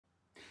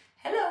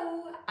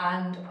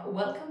and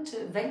welcome to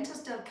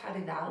Ventas del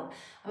Carrizal.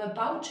 I'm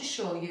about to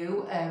show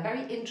you a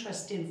very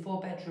interesting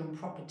 4-bedroom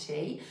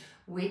property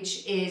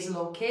which is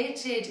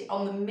located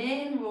on the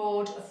main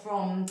road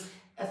from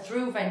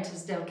through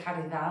Ventas del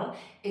Carrizal.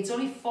 It's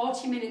only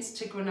 40 minutes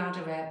to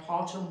Granada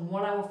Airport and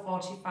 1 hour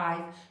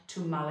 45 to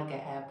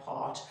Malaga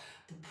Airport.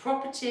 The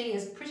property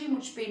has pretty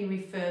much been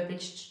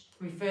refurbished.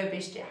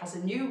 It has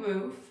a new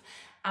roof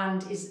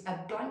and is a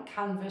blank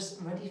canvas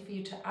ready for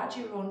you to add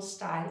your own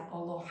style,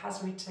 although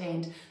has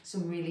retained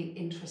some really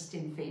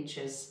interesting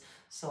features.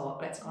 So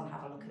let's go and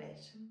have a look at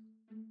it.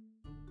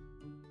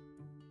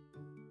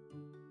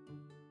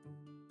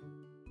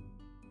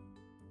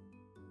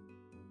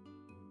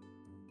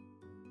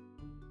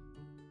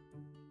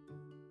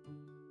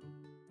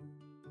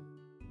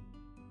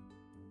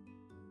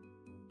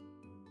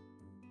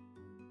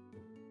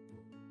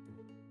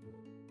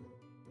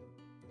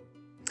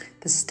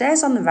 The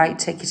stairs on the right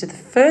take you to the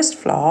first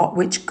floor,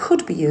 which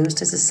could be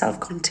used as a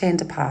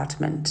self-contained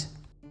apartment.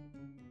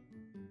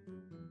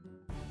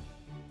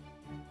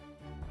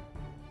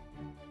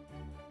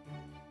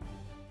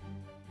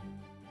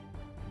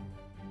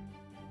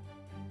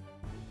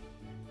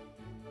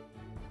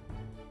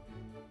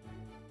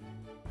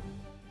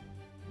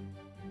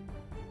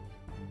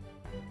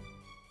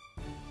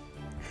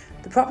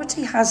 The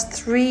property has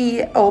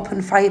 3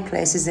 open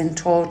fireplaces in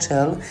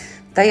total.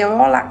 They are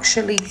all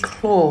actually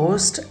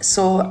closed,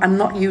 so are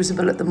not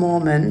usable at the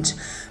moment,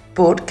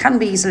 but can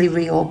be easily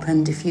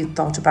reopened if you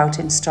thought about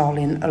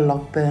installing a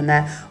log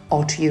burner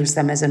or to use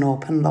them as an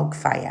open log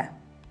fire.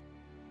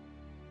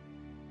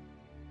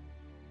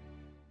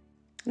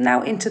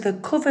 Now into the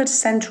covered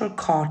central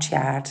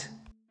courtyard.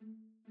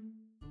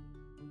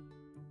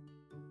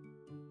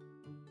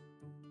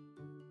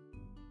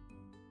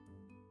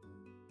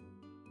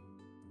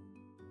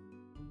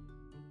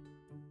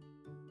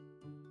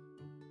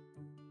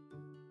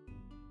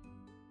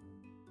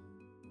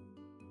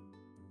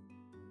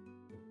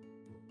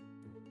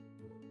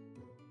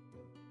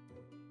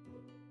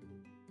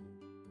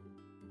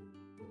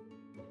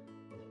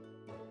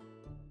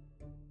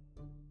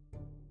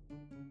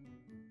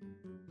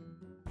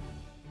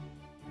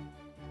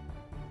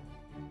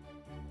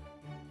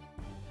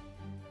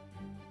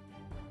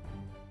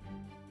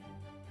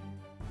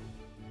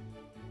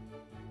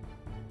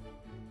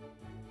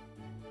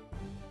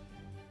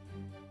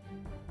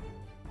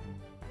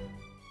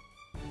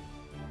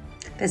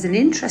 There's an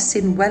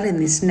interesting well in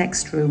this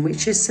next room,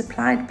 which is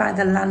supplied by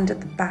the land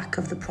at the back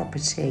of the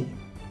property.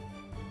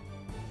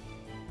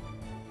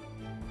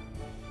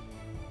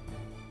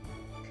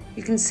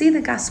 You can see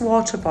the gas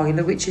water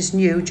boiler, which is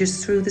new,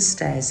 just through the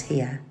stairs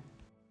here.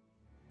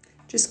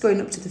 Just going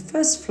up to the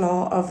first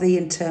floor of the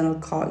internal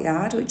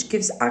courtyard, which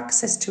gives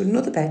access to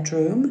another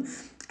bedroom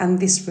and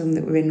this room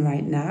that we're in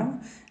right now,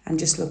 and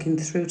just looking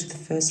through to the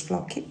first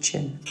floor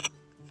kitchen.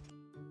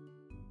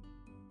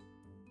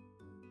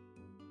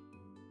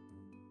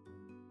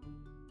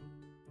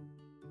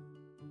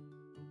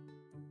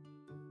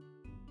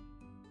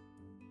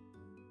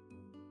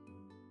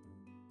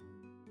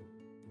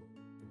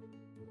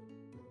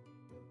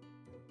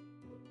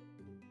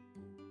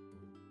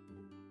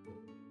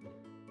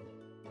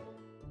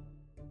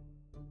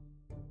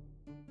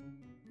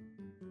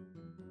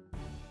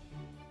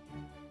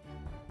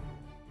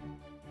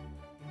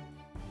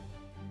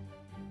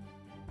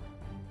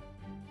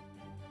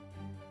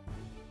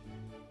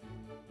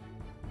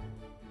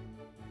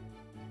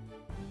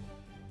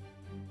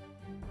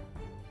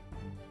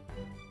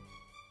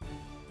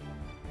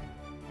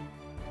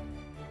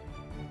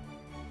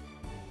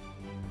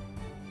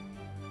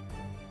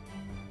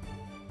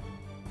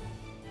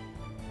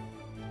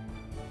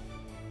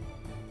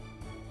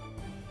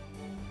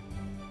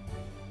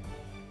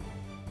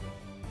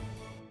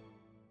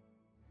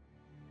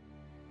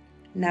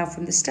 Now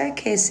from the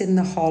staircase in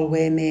the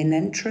hallway main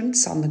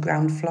entrance on the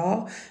ground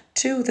floor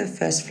to the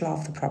first floor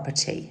of the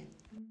property.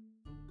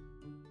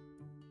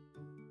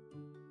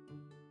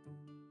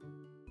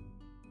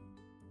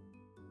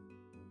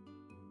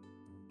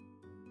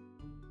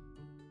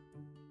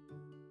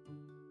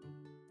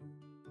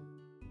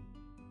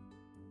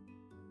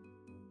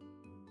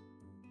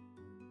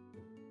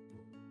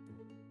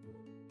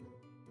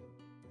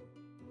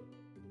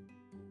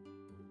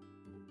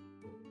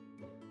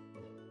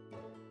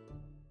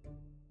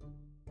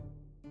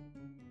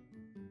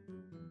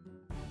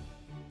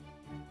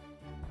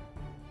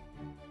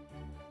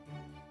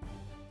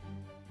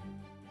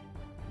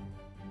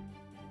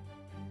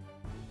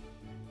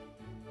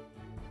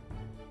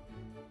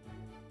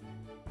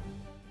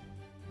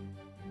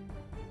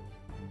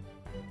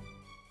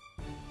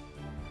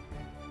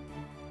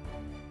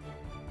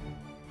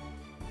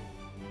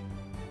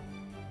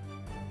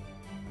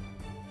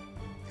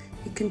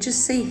 You can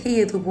just see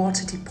here the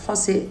water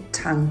deposit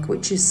tank,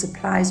 which is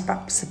supplied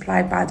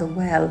by the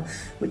well,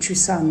 which we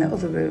saw in the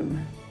other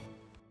room.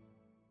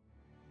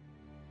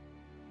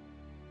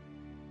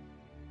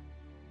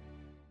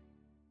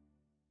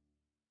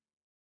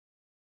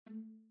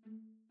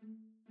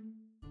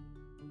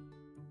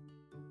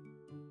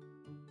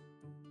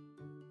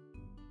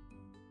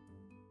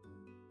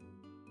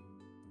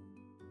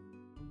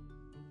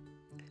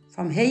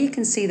 From here you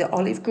can see the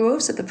olive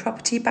groves that the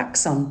property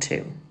backs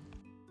onto.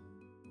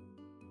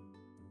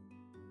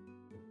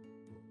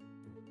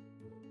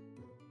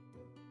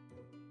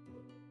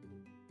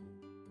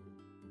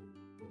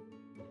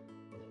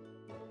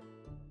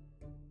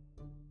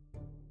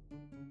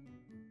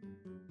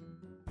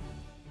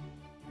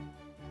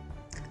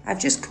 I've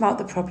just come out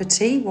the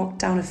property, walked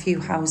down a few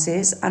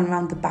houses and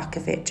round the back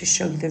of it to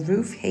show you the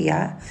roof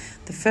here.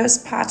 The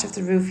first part of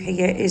the roof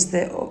here is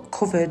the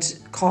covered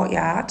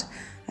courtyard,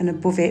 and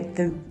above it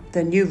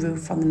the new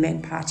roof on the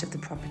main part of the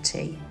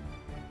property.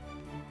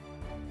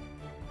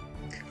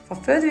 For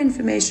further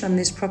information on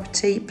this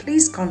property,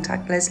 please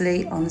contact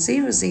Leslie on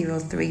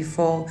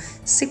 0034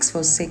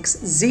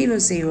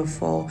 646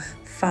 004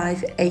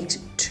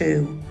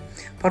 582.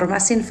 Por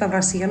más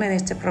información en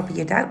esta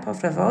propiedad, por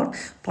favor,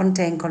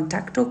 ponte en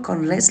contacto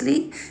con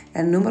Leslie.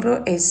 El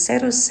número es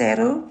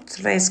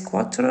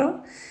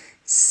 0034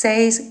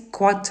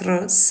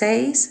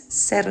 646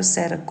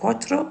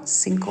 004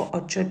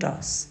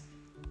 582.